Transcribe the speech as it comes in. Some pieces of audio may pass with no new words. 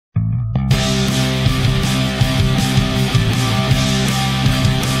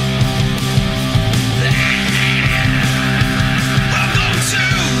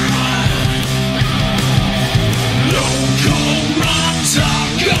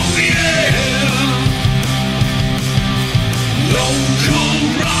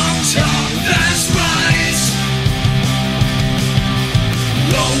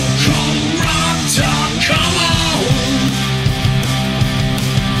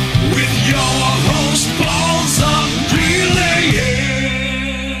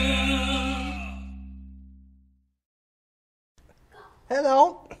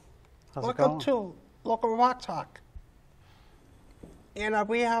How's it Welcome going? to Local Rock Talk. And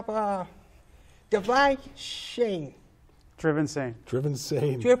we have Divine Shane. Driven Sane. Driven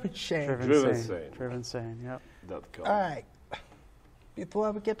Sane. Driven Shane. Driven Sane. Driven Sane, yep. .com. All right.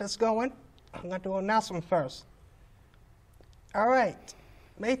 Before we get this going, I'm going to do an announcement first. All right.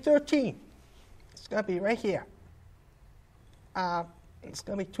 May 13th. It's going to be right here. It's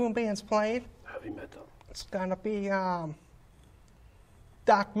going to be two bands playing. Heavy metal. It's going to be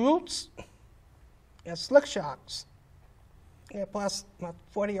Dark Roots and Slick Shocks. And plus my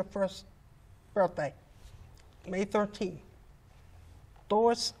 41st birthday, May 13th.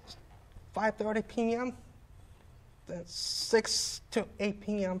 Doors, 5:30 p.m., then 6 to 8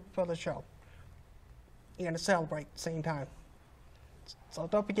 p.m. for the show. And to celebrate at the same time. So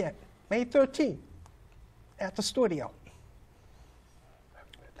don't forget, May 13th at the studio.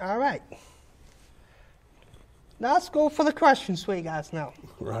 All right. Now let's go for the questions for you guys now.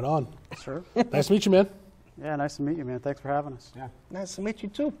 Right on. Sure. Nice to meet you, man. Yeah, nice to meet you, man. Thanks for having us. Yeah. Nice to meet you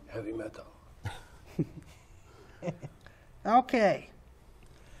too. Heavy metal. Okay.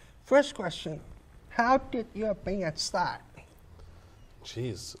 First question. How did your band start?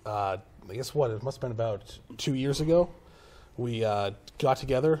 Jeez. I guess what? It must have been about 2 years ago. We got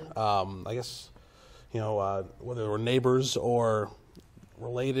together. I guess, whether we're neighbors or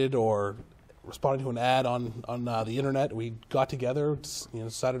related or responding to an ad on the internet, we got together,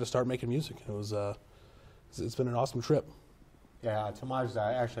 decided to start making music. It was, it's been an awesome trip. Yeah, Tomar's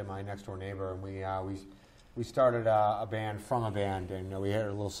actually my next door neighbor, and we started a band from a band, and we had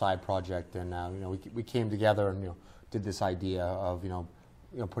a little side project, and we came together and did this idea of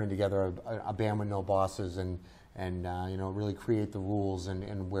putting together a band with no bosses and really create the rules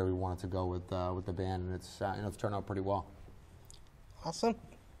and where we wanted to go with the band, and it's turned out pretty well. Awesome.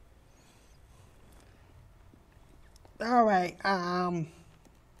 All right.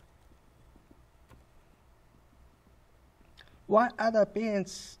 What other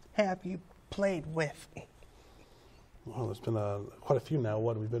bands have you played with? Well, there's been quite a few now.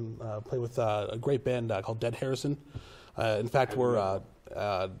 We've been playing with a great band called Dead Harrison. In fact, we're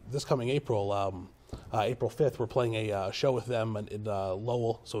this coming April, April 5th, we're playing a show with them in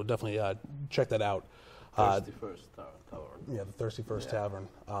Lowell. So definitely check that out. Thirsty First Tavern. Yeah, the Thirsty First Tavern.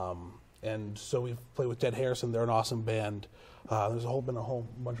 And so we've played with Dead Harrison. They're an awesome band. There's been a whole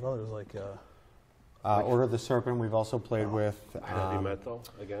bunch of others like. Order of the Serpent. We've also played with Heavy metal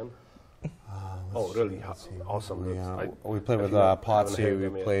again. Oh, really awesome. We played with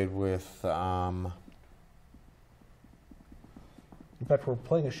Potsy. We played with. In fact, we're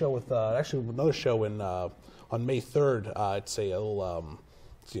playing a show with actually another show on May 3rd. It's a little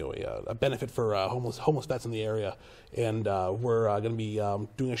a benefit for homeless vets in the area, and we're going to be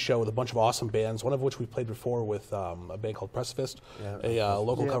doing a show with a bunch of awesome bands. One of which we played before with a band called Precipice, a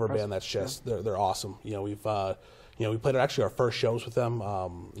local cover band that's just they're awesome. We played actually our first shows with them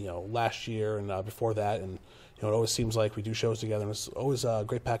last year and before that, and it always seems like we do shows together, and it's always a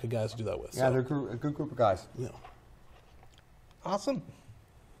great pack of guys to do that with. Yeah, they're a good group of guys. Yeah. Awesome.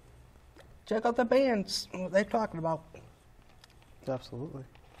 Check out the bands, what they're talking about. Absolutely.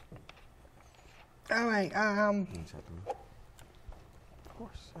 All right. Of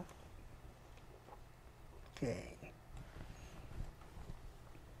course. Okay.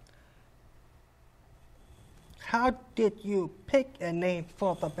 How did you pick a name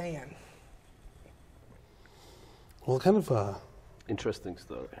for the band? Well, kind of. Interesting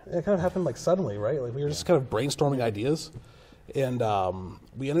story. It kind of happened like suddenly, right? Like we were just kind of brainstorming ideas, and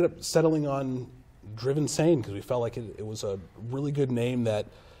we ended up settling on Driven Sane because we felt like it was a really good name that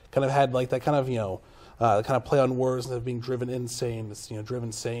kind of had like that kind of kind of play on words instead of being driven insane. It's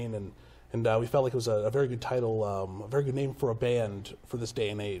Driven Sane, and we felt like it was a very good title, a very good name for a band for this day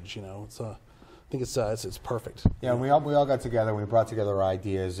and age. It's I think it's perfect. Yeah, we all got together and we brought together our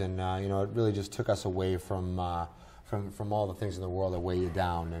ideas, and it really just took us away from all the things in the world that weigh you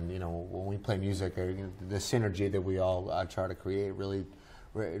down. And when we play music, the synergy that we all try to create really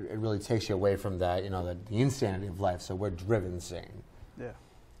takes you away from that, the insanity of life. So we're driven sane. Yeah.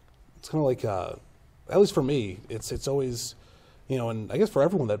 It's kind of like, at least for me, it's always, and I guess for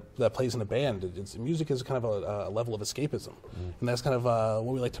everyone that plays in a band, music is kind of a level of escapism, and that's kind of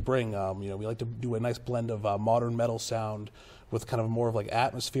what we like to bring. We like to do a nice blend of modern metal sound with kind of more of like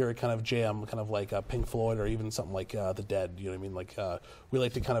atmospheric kind of jam, kind of like Pink Floyd or even something like The Dead. You know what I mean? Like we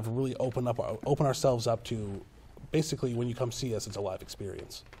like to kind of really open ourselves up to. Basically, when you come see us, it's a live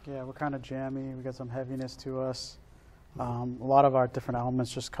experience. Yeah, we're kind of jammy. We got some heaviness to us. A lot of our different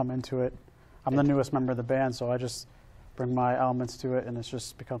elements just come into it. I'm the newest member of the band, so I just bring my elements to it, and it's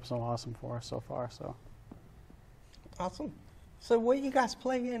just become so awesome for us so far. So Awesome. So what you guys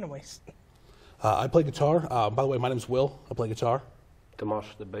play anyways? I play guitar. By the way, my name's Will. I play guitar. Tomasz,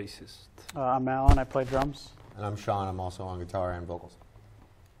 the bassist. I'm Alan. I play drums. And I'm Sean. I'm also on guitar and vocals.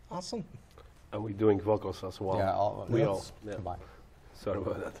 Awesome. And we're doing vocals as well. Yeah, we yeah, all. Yeah. combined. Sorry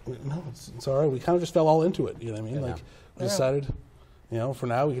about that. No, it's all right. We kind of just fell all into it. You know what I mean? Yeah. Like, we decided, for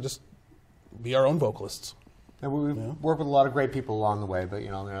now, we could just be our own vocalists. And we've Yeah. worked with a lot of great people along the way, but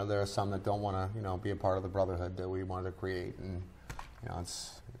there are some that don't want to be a part of the brotherhood that we wanted to create, and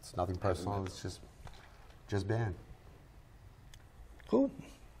it's nothing personal. It's just band. Cool.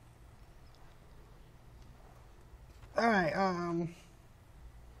 All right.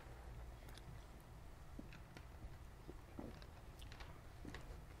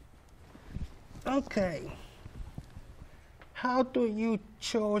 Okay. How do you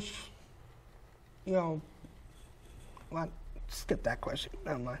choose? Well, skip that question.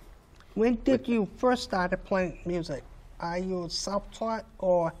 Never mind. When did you first started playing music? Are you self-taught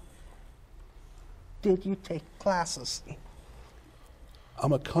or did you take classes?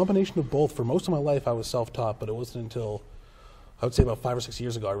 I'm a combination of both. For most of my life, I was self-taught, but it wasn't until, I would say about 5 or 6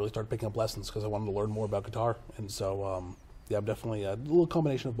 years ago, I really started picking up lessons because I wanted to learn more about guitar. And so, I'm definitely a little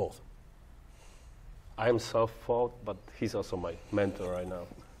combination of both. I am self-taught, but he's also my mentor right now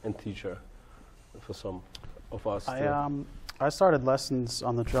and teacher for some of us. I started lessons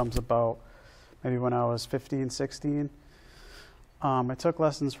on the drums about maybe when I was 15, 16. I took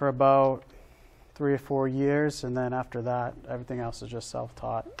lessons for about 3 or 4 years, and then after that, everything else is just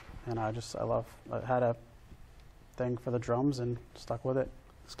self-taught. And I had a thing for the drums and stuck with it.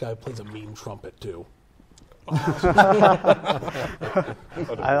 This guy plays a mean trumpet, too. I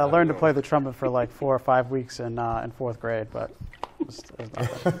learned to play the trumpet for like 4 or 5 weeks in 4th grade, but it was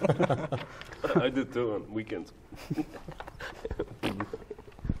nothing. I did too on weekends.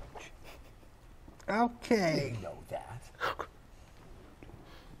 Okay. You know that.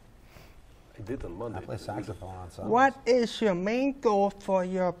 I did on Monday. I play saxophone on Sundays. What is your main goal for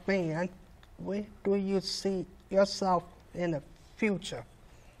your band? Where do you see yourself in the future?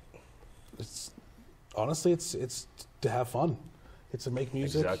 Honestly, it's to have fun. It's to make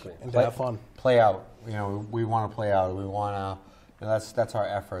music Exactly. and to have fun. Play out. We want to play out. We want to. That's our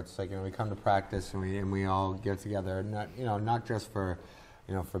efforts. Like we come to practice and we all get together. Not just for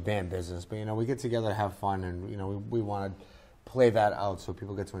for band business, but we get together to have fun, and we want to play that out so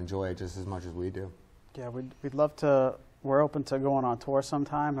people get to enjoy it just as much as we do. Yeah, we'd love to. We're open to going on tour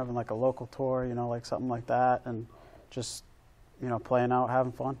sometime, having like a local tour, like something like that, and just playing out,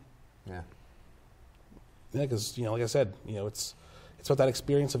 having fun. Yeah. Yeah, because like I said, it's about that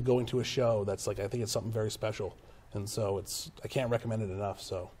experience of going to a show. That's I think it's something very special, and so I can't recommend it enough.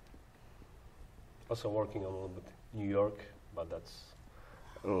 So. Also working on a little bit New York, but that's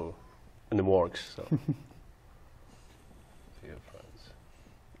in the works. So. Dear friends.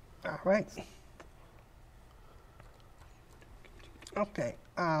 All right. Okay.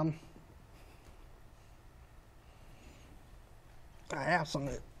 I have some.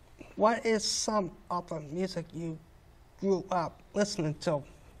 What is some of the music you grew up listening to?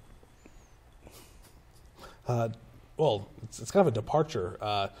 Well, it's kind of a departure.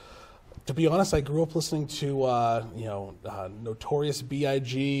 To be honest, I grew up listening to Notorious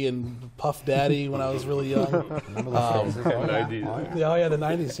B.I.G. and Puff Daddy when I was really young. Remember the phrase? The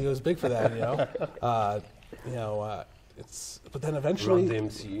 90s. He was big for that. But then eventually, Run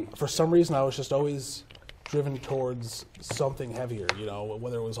DMC. for some reason, I was just always driven towards something heavier.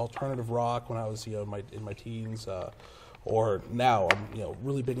 Whether it was alternative rock when I was in my teens, or now I'm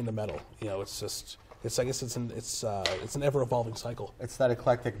really big into metal. I guess it's an ever evolving cycle. It's that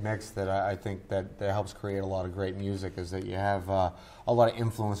eclectic mix that I think that helps create a lot of great music. Is that you have a lot of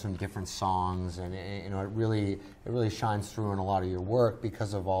influence from different songs, and it really shines through in a lot of your work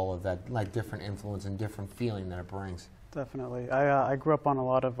because of all of that different influence and different feeling that it brings. Definitely. I grew up on a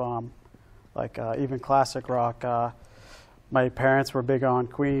lot of even classic rock. My parents were big on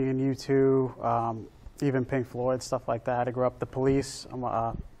Queen, U2, even Pink Floyd, stuff like that. I grew up The Police. I'm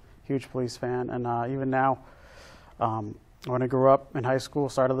a huge Police fan, and even now, when I grew up in high school,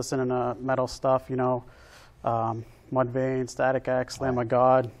 started listening to metal stuff. Mudvayne, Static X, Lamb of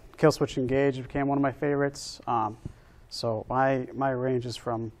God, Killswitch Engage became one of my favorites. So my range is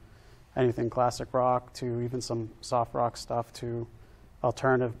from anything classic rock to even some soft rock stuff to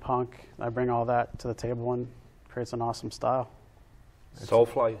alternative punk. I bring all that to the table and creates an awesome style.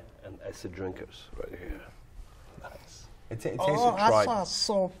 Soulfly and Acid Drinkers right here. Nice. It takes I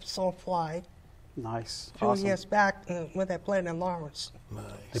saw Soulfly Nice. a few Awesome. years back when they played in Lawrence. Nice.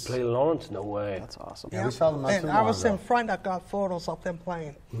 They play Lawrence? No way. That's awesome. Yeah, we saw them not and too I long was ago. in front. I got photos of them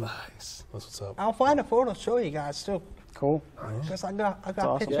playing. Nice. That's what's up. I'll find a photo, show you guys too. Cool. Because I got a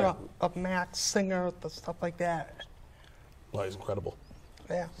awesome. picture Yeah. of Max Singer, the stuff like that. Well, he's incredible.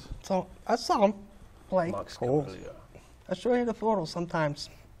 Yeah. So I saw him play. Max Cool. can really, I'll show you the photos sometimes.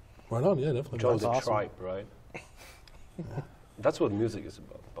 Right on, yeah, definitely. join That's the awesome. tribe, right? That's what music is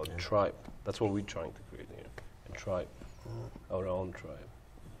about tribe. That's what we're trying to create here, a tribe, our own tribe.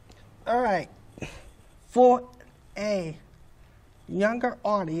 All right. For a younger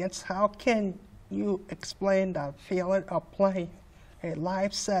audience, how can you explain the feeling of playing a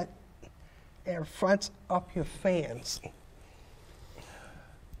live set in front of your fans?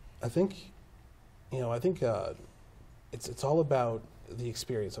 I think, it's all about the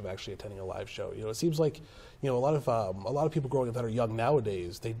experience of actually attending a live show. It seems like, a lot of people growing up that are young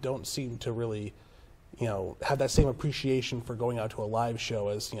nowadays, they don't seem to really, have that same appreciation for going out to a live show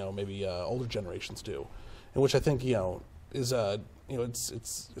as maybe older generations do, and which I think is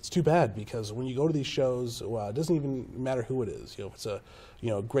it's too bad, because when you go to these shows, it doesn't even matter who it is. If it's a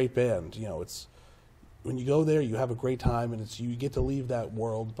great band, it's when you go there, you have a great time, and you get to leave that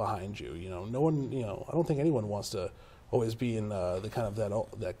world behind you. No one, I don't think anyone wants to always be in the kind of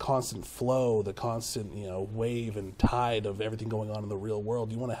that constant flow, the constant wave and tide of everything going on in the real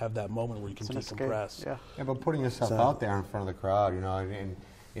world. You want to have that moment where you can It's an escape. decompress. Yeah. Yeah, but putting yourself out there in front of the crowd, and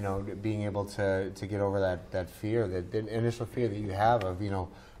being able to get over that fear, that initial fear that you have of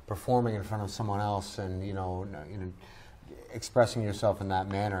performing in front of someone else, and expressing yourself in that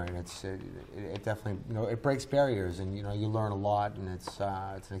manner, and it definitely it breaks barriers, and you learn a lot, and it's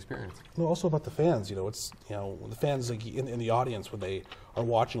an experience. Well, also about the fans, it's the fans like in the audience when they are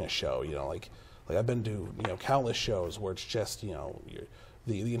watching a show, like I've been to countless shows where it's just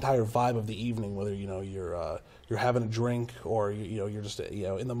the entire vibe of the evening, whether you're having a drink, or you're just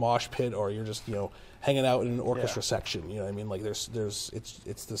in the mosh pit, or you're just hanging out in an orchestra section. You know what I mean? Like it's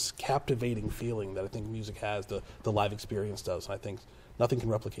this captivating feeling that I think music has, the live experience does, and I think nothing can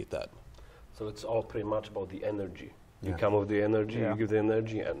replicate that. So it's all pretty much about the energy. You Yeah. come with the energy, Yeah. you give the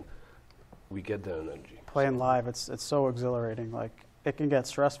energy, and we get the energy. Playing live, it's so exhilarating. Like, it can get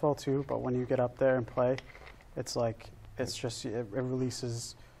stressful too, but when you get up there and play, it's like it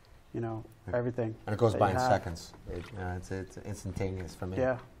releases, everything. And it goes that by you in have. seconds. It's instantaneous for me.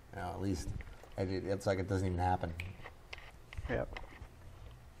 Yeah. At least it's like it doesn't even happen. Yep.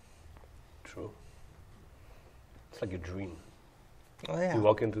 True. It's like a dream. Oh, yeah. You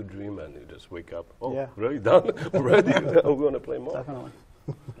walk into a dream and you just wake up. Oh, Yeah. really done? Already? I'm going to play more. Definitely.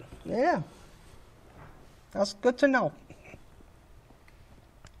 Yeah. That's good to know.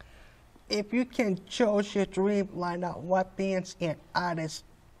 If you can choose your dream lineup, what bands and artists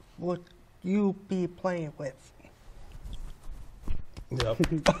would you be playing with? Yep.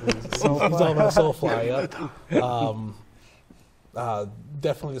 He's all about Soulfly, yeah.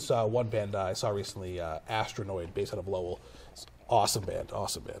 Definitely this one band I saw recently, Astronoid, based out of Lowell. It's awesome band.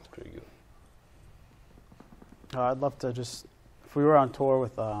 Pretty good. I'd love to just, if we were on tour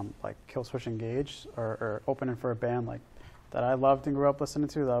with like Killswitch Engage, or opening for a band like that I loved and grew up listening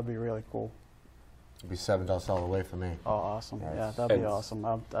to, that would be really cool. It'd be $7 all the way for me. Oh, awesome. Yes. Yeah, that'd be And- awesome.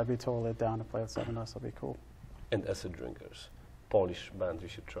 I'd be totally down to play with Seven Dust. That'd be cool. And acid drinkers. Polish band you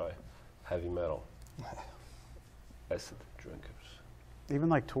should try. Heavy metal. Acid drinkers. Even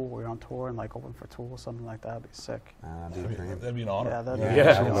like Tool, we were on tour and like open for Tool, something like that would be sick. That'd be a dream. That'd be an honor. Yeah, that'd Yeah, be Yeah,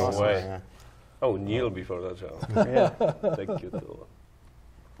 that'd be no awesome. way. Yeah. Oh, Neil before that show. Yeah. Thank you too.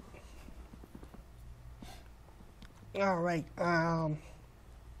 All right.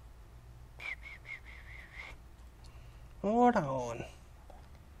 Hold on.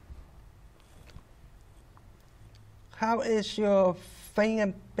 How is your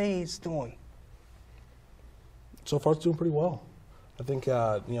fan base doing? So far, it's doing pretty well. I think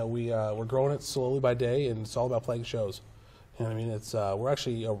we're growing it slowly by day, and it's all about playing shows. You know what I mean? It's we're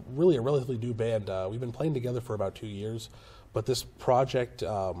actually a relatively new band. We've been playing together for about 2 years, but this project,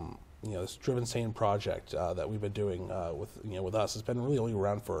 this Driven Sane project that we've been doing with us has been really only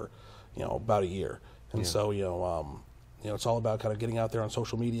around for about a year, and Yeah. so it's all about kind of getting out there on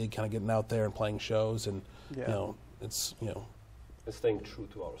social media, kind of getting out there and playing shows, and Yeah. it's And staying true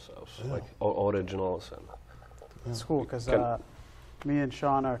to ourselves, Yeah. like originals and. It's cool because Can- me and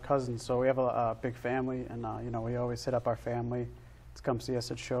Sean are cousins, so we have a big family, and we always hit up our family to come see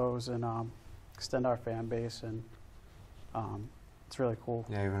us at shows and extend our fan base, and it's really cool.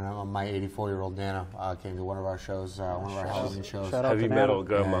 Yeah, even my 84-year-old Nana came to one of our shows, one of our Halloween shows. Shout out Heavy to metal Nana.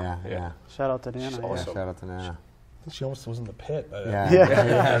 grandma. Yeah. Shout out to Nana. She's yeah. awesome. Yeah, shout out to Nana. I think she almost was in the pit. Yeah.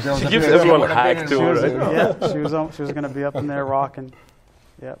 Yeah. She gives everyone a hack She too, was, right? yeah, she was going to be up in there rocking.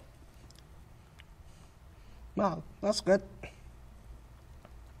 Yep. Well, that's good.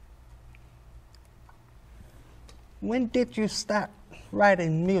 When did you start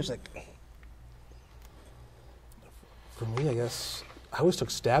writing music? For me, I guess I always took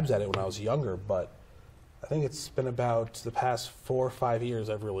stabs at it when I was younger, but I think it's been about the past 4 or 5 years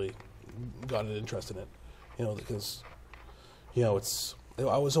I've really gotten an interest in it. You know, because I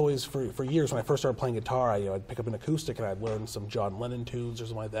was always for years when I first started playing guitar, I'd pick up an acoustic and I'd learn some John Lennon tunes or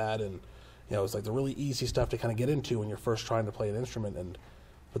something like that, and it was like the really easy stuff to kind of get into when you're first trying to play an instrument.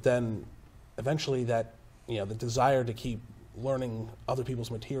 But then eventually that the desire to keep learning other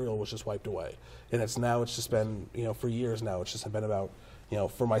people's material was just wiped away, and it's just been for years now it's just been about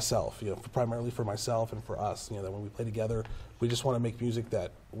for myself, primarily for myself and for us, that when we play together, we just want to make music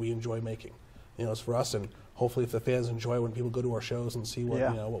that we enjoy making. It's for us, and hopefully if the fans enjoy it when people go to our shows and see what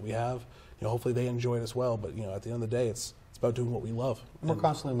what we have, hopefully they enjoy it as well. But at the end of the day, it's about doing what we love. We're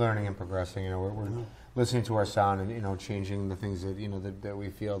constantly learning and progressing. We're listening to our sound and changing the things that that we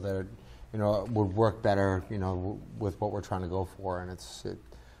feel that would work better with what we're trying to go for, and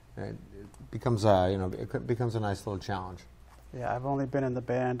it becomes it becomes a nice little challenge. Yeah, I've only been in the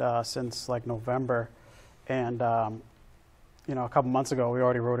band since like November, and a couple months ago we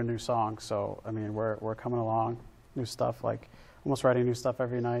already wrote a new song. So I mean, we're coming along, new stuff, like almost writing new stuff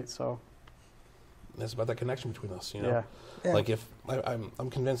every night. So it's about that connection between us. Yeah. Like if I'm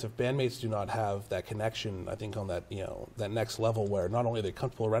convinced if bandmates do not have that connection, I think on that that next level where not only are they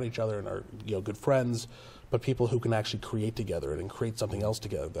comfortable around each other and are good friends, but people who can actually create together and create something else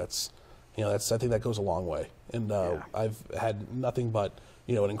together. That's I think that goes a long way. And I've had nothing but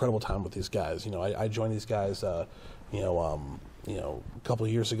an incredible time with these guys. I joined these guys a couple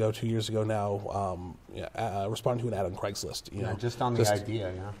of years ago, 2 years ago now, responding to an ad on Craigslist. Just on the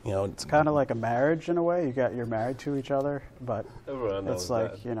idea. It's kind of like a marriage in a way. You're married to each other, but it's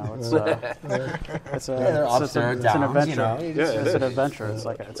like it's an adventure. It's an adventure. It's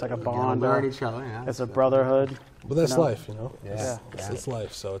like a bond. Learn each other. It's a brotherhood. But that's life, Yeah. It's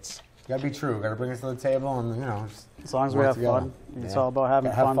life. So it's gotta be true. Gotta bring us to the table, and just as long as we have fun. It's all about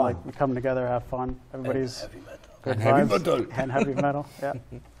having fun. Like we come together, have fun. Everybody's good and vibes. heavy metal. And heavy metal. Yeah.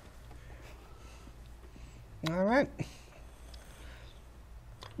 All right.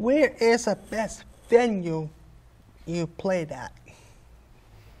 Where is the best venue you played at?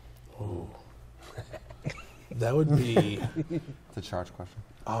 Ooh. That would be the charge question.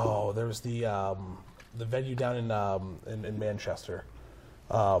 Oh, there's the venue down in Manchester.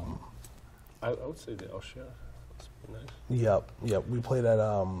 I would say the Osher. That's pretty nice. Yep. We played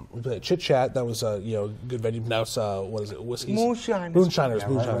at Chit Chat. That was a good venue. Now it's what is it? Whiskey's Moonshiners.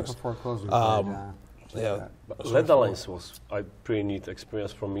 Right before closing. Yeah. Netherlands was a pretty neat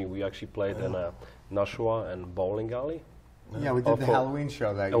experience for me. We actually played in Nashua and Bowling Alley. Yeah, we did the Halloween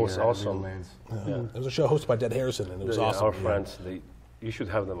show that year. It was awesome. Yeah. It was a show hosted by Dead Harrison, and it was awesome. Our friends, you should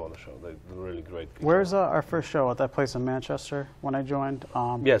have them on the show. They're really great people. Where's our first show? At that place in Manchester when I joined?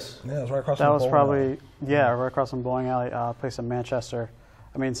 Yes. Yeah, it was right across that from was the probably right across from Bowling Alley, place in Manchester.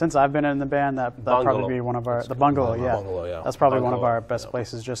 I mean, since I've been in the band, that'd probably be one of our bungalow. Yeah, that's probably one of our best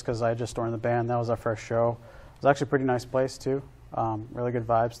places. Just because I just joined the band, that was our first show. It was actually a pretty nice place too. Really good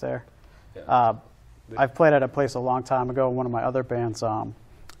vibes there. Yeah. I've played at a place a long time ago. One of my other bands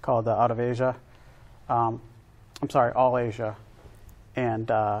called Out of Asia. I'm sorry, All Asia. And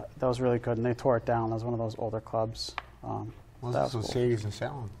that was really good, and they tore it down. That was one of those older clubs. Well, that was cool. Sadie's in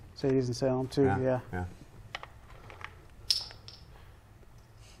Salem. Sadie's in Salem, too, yeah.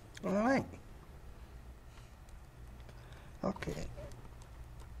 All right. Okay.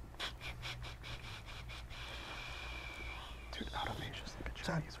 Dude, Out of Asia's like a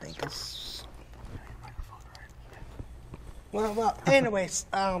Trying Chinese to think restaurant. Well, anyways,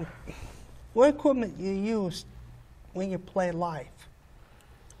 what equipment you use when you play live?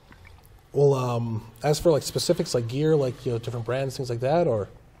 Well, as for like specifics, like gear, like different brands, things like that, or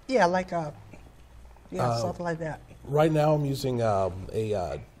Yeah, like something like that. right now I'm using a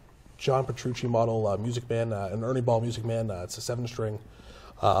John Petrucci model Music Man, an Ernie Ball Music Man. It's a 7-string,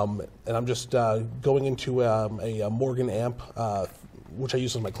 and I'm just going into a Morgan amp, which I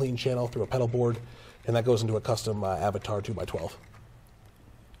use as my clean channel through a pedal board, and that goes into a custom Avatar 2x12.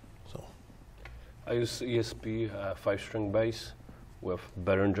 So I use ESP 5-string bass with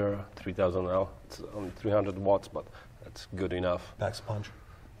Behringer 3000L. It's only 300 watts, but that's good enough. Packs a punch.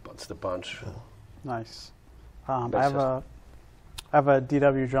 That's the punch. Nice. I have a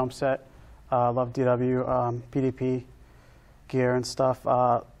DW drum set. Love DW, PDP gear and stuff.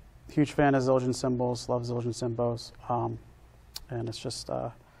 Huge fan of Zildjian cymbals. Love Zildjian cymbals. And it's just,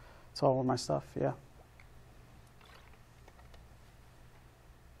 it's all over my stuff, yeah.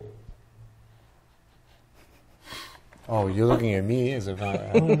 Oh, you're looking at me as if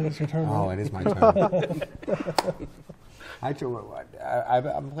It's your turn. oh, it is my turn. I'm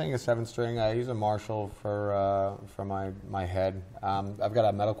playing a 7-string. I use a Marshall for my head. I've got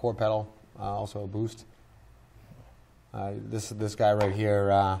a metalcore pedal, also a boost. This guy right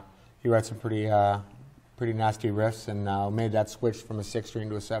here, he writes some pretty nasty riffs, and made that switch from a 6-string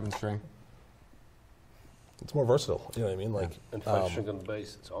to a 7-string. It's more versatile. You know what I mean? Like, And 5-string on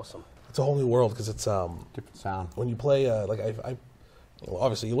bass, it's awesome. it's a whole new world because it's Different sound. when you play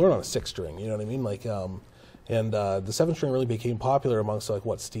obviously you learn on a 6-string. You know what I mean? Like, and the 7-string really became popular amongst like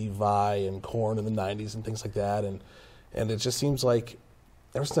Steve Vai and Korn in the '90s and things like that. And it just seems like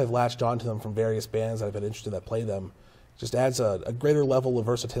ever since I've latched onto them from various bands that I've been interested that play them, just adds a greater level of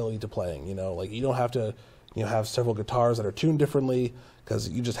versatility to playing. You know, like you don't have to have several guitars that are tuned differently because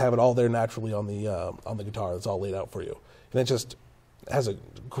you just have it all there naturally on the guitar. It's all laid out for you, and it just has a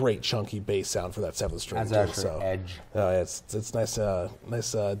great chunky bass sound for that 7-string. That's actually edge. It's nice,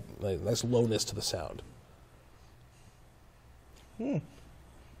 nice lowness to the sound.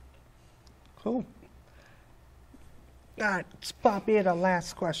 Cool. All right, let's pop in the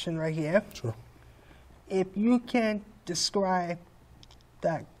last question right here. Sure. If you can describe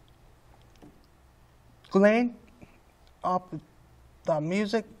that Glenn of the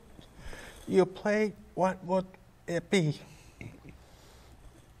music you play, what would it be?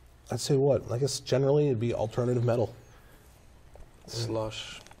 I'd say what? I guess generally it'd be alternative metal.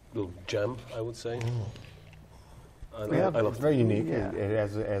 Slush, little gem, I would say. I have- love It's very unique. Yeah. It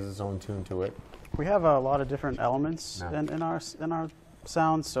has its own tune to it. We have a lot of different elements Yeah. in our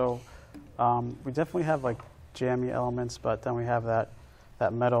sound, so we definitely have like jammy elements, but then we have that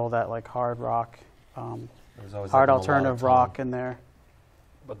metal, that like hard rock, There's always hard like a alternative melodic rock in there.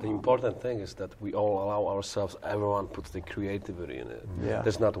 But the important thing is that we all allow ourselves, everyone puts the creativity in it. Yeah.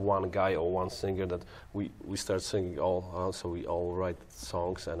 There's not one guy or one singer that we start singing all, so we all write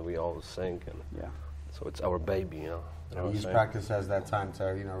songs and we all sing, and Yeah. so it's our baby, you know. tone. We use practice as that time to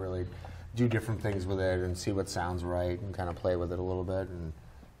really do different things with it and see what sounds right and kind of play with it a little bit. And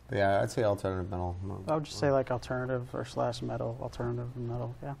but yeah, I'd say alternative metal. I would just say like alternative or slash metal, alternative and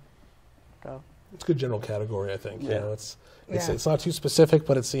metal. Yeah. Go. It's a good general category, I think. You Yeah. know, it's Yeah. it's not too specific,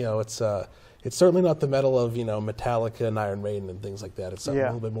 but it's it's certainly not the metal of Metallica and Iron Maiden and things like that. It's something Yeah.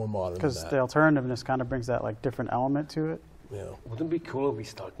 a little bit more modern than Because that. the alternativeness kind of brings that like different element to it. You know. Wouldn't it be cool if we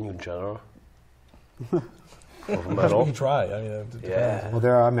start new genre of That's what we metal? can try. I mean, it depends. Yeah. Well,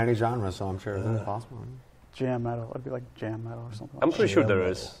 there are many genres, so I'm sure it's possible. Jam metal. It'd be like jam metal or something. I'm like pretty sure Jam there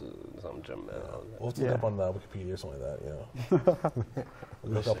metal. is some jam metal. We'll have to look Yeah. up on Wikipedia or something like that. You know,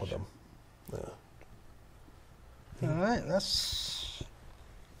 we'll look up with them. Yeah. All right, let's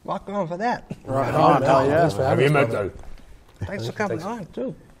rock on for that. Rock on, hell yeah. Thanks for having us, brother. Thanks for coming on,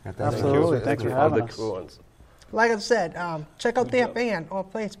 too. Absolutely. Thanks for All having the us. cool ones. Like I said, check out their band on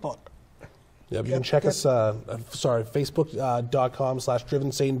Facebook. Yep, you can check us,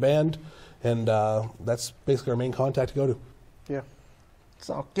 facebook.com/Driven Sane Band, and that's basically our main contact to go to. Yeah.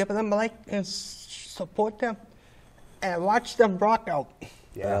 So give them a like and support them and watch them rock out.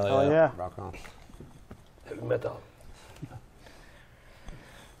 Yeah. Oh yeah. Rock on. Heavy metal.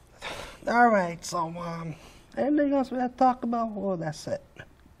 All right, so anything else we have to talk about? Well, that's it.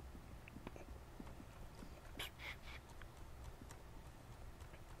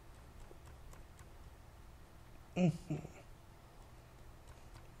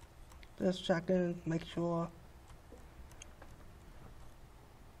 Just checking, make sure.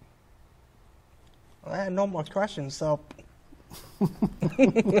 I had no more questions, so.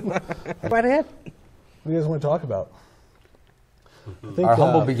 Right ahead. What do you guys want to talk about? I think, Our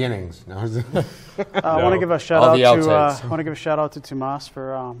humble beginnings. No. I want to give a shout All out the to outtakes. I want to give a shout out to Tomas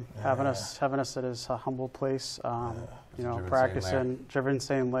for having us at his humble place. Driven Sane Practicing Driven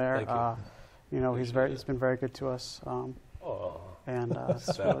Sane Lair. Thank you. He's been very good to us, Oh, and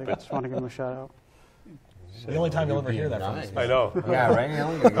just want to give him a shout out. the only time you'll ever hear that from us. I know. Yeah, right?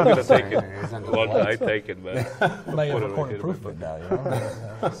 I'm gonna take it. One I take it, man. You might have What a recorded wicked proof of it now, you know?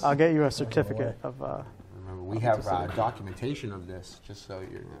 I'll get you a certificate of. Remember, we have documentation of this, just so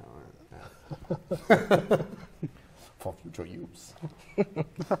you know. For future use.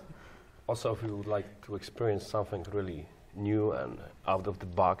 Also, if you would like to experience something really new and out of the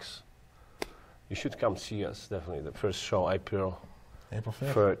box, you should come see us. Definitely, the first show, April April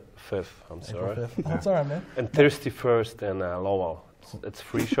 5th. 5th. I'm sorry. April 5th. That's all right, man. And Thursday 1st in Lowell. It's a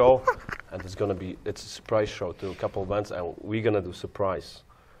free show, and it's a surprise show to a couple of bands, and we're gonna do surprise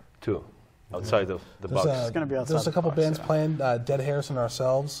too, outside of the box. It's gonna be outside There's a the couple box, bands yeah. playing, Dead Harris and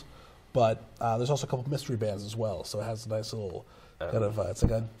ourselves, but there's also a couple mystery bands as well. So it has a nice little Kind of, it's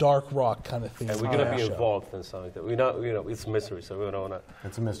like a dark rock kind of thing. And we're gonna be involved in something that we're not, it's a mystery, so we don't wanna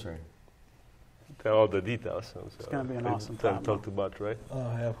It's a mystery. tell all the details. So It's gonna be an awesome don't time, talk too much, right? Oh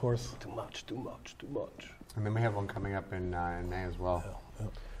yeah, of course. Too much, too much, too much. And then we have one coming up in May as well.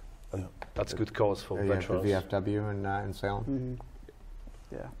 That's good cause for Yeah, the veterans. VFW in Salem.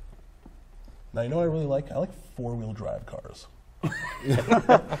 Mhm. Yeah. Now you know what I really like? I like 4-wheel drive cars.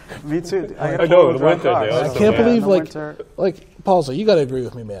 Me too. I got know, in the four-wheel drive winter they cars. also I can't Yeah. believe In the winter, like Paulza, you got to agree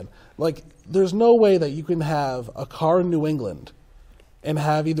with me, man. Like, there's no way that you can have a car in New England and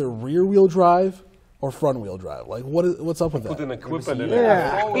have either rear-wheel drive or front-wheel drive. Like, what's up with Put that? an equipment in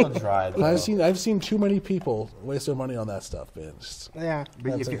Yeah. it. Four-wheel drive. I've seen too many people waste their money on that stuff, man. Yeah.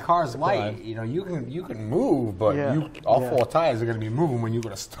 But That's if your a car's good light, drive. you know, you can move, but Yeah. all Yeah. 4 tires are going to be moving when you go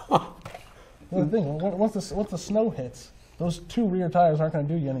to stop. Well, the thing, once the snow hits, those 2 rear tires aren't going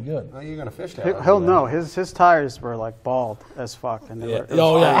to do you any good. Well, you're going to fish that. he'll know. His tires were like bald as fuck, and they were, it was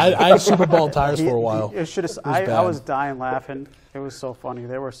Oh yeah, crazy. I had super bald tires for a while. It should have. was I bad. was dying laughing. It was so funny.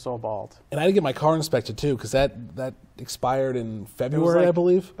 They were so bald. And I had to get my car inspected too, because that expired in February, like- I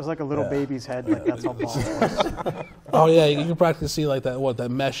believe. It was like a little baby's head. Like that's how bald it was. Oh yeah, you can practically see like that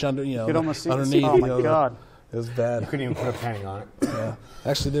mesh under, you know, You could almost see. underneath. Oh you my know, god. it was bad. You couldn't even put a penny on it. Yeah.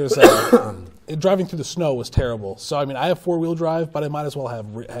 Actually, there's driving through the snow was terrible. So I mean, I have 4-wheel drive, but I might as well have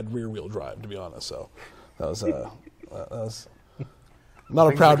had rear-wheel drive, to be honest. So that was not a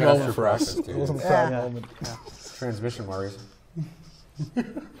Things proud you gotta moment for us. practice, It dude. wasn't a proud Yeah. moment. Transmission worries.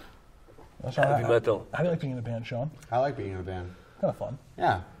 Sean, Heavy metal. how do you like being in a band, Sean? I like being in a band. Kind of fun.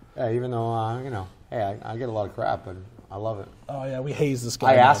 Yeah. Even though, you know, hey, I get a lot of crap, but I love it. Oh yeah, we haze this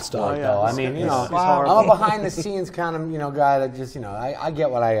guy. I ask nonstop. for it, yeah, though. I this mean, guy- you know, he's horrible. I'm a behind-the-scenes kind of, you know, guy that just, you know, I get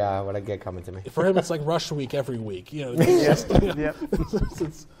what I get coming to me. For him, it's like Rush Week every week. You know, it's just, Yep.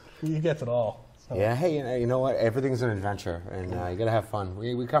 he gets it all. So. Yeah, hey, you know what? Everything's an adventure, and you got to have fun.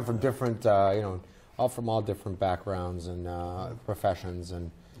 We come from different, you know, all different backgrounds and professions, and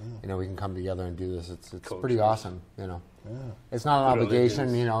you know, we can come together and do this. It's pretty awesome, you know. Yeah. It's not an Religions.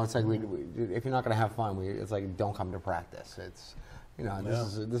 obligation, you know. It's like if you're not going to have fun, it's like don't come to practice. It's, you know,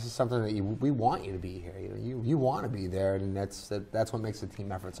 this is something that we want you to be here. You want to be there, and that's what makes the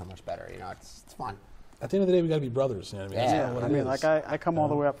team effort so much better. You know, it's fun. At the end of the day, we got to be brothers. You know what I mean? That's Yeah. kinda what I it mean, is. like I come all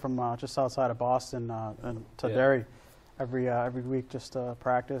the way up from just outside of Boston and to Yeah. Derry every week just to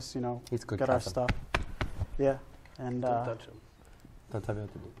practice. You know, He's good get our captain. stuff. Yeah, and Don't touch him. Don't tell me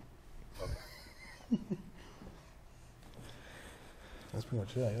what to do. That's pretty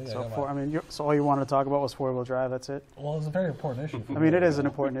much it. Yeah, so yeah, for, I mean, so all you wanted to talk about was 4-wheel drive. That's it. well, it's a very important issue. I mean, it is an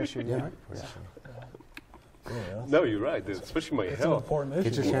important issue. Yeah. Yeah, No, you're right, dude. Especially my it's an health. important issue.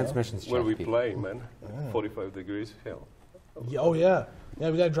 Get your you know? transmissions checked. Where we people. play, man. 45 degrees, hell. Yeah, oh yeah, yeah.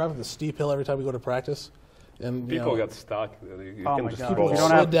 We got to drive up the steep hill every time we go to practice, and you People know, got stuck. You Oh can my just god! People If you slid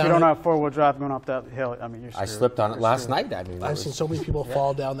don't have, if down you don't it. have 4-wheel drive going up that hill, I mean, you're I screwed. slipped on it You're last screwed. night. I mean, I've seen so many people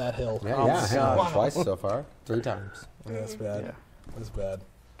fall down that hill. Yeah, Oh my yeah, God. twice so far, 3 times. Yeah, that's bad. Yeah. That's bad.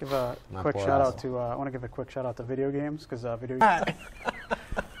 Give a My quick poor shout ass. out to. I want to give a quick shout out to video games because video.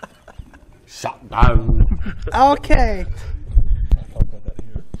 Shut down. Okay. I'll talk about that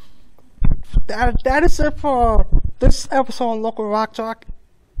here. That is it for this episode on Local Rock Talk.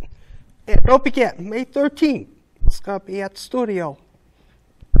 And don't forget, May 13th, it's going to be at the studio.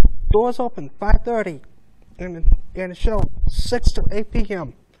 Doors open 5:30, and the show 6 to 8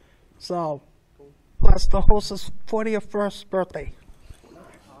 p.m. So, plus the host's 41st birthday.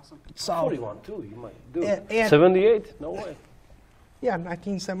 So, 41 too, you might do. And- 78? No way. yeah,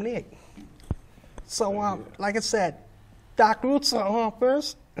 1978. So, like I said, Doc Roots are on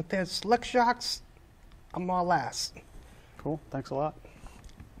first, and then Slick Shocks, I'm on last. Cool. Thanks a lot.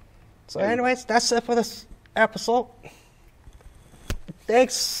 So anyways, that's it for this episode.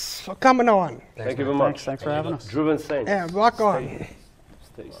 Thanks for coming on. Thank you very much. Thanks for having us. Driven Sane. And rock on.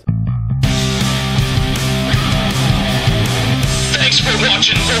 Stay safe. Thanks for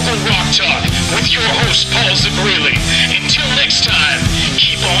watching Vocal Rock Talk with your host, Paul Zabrilli. Until next time,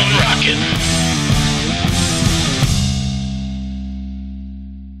 keep on rocking.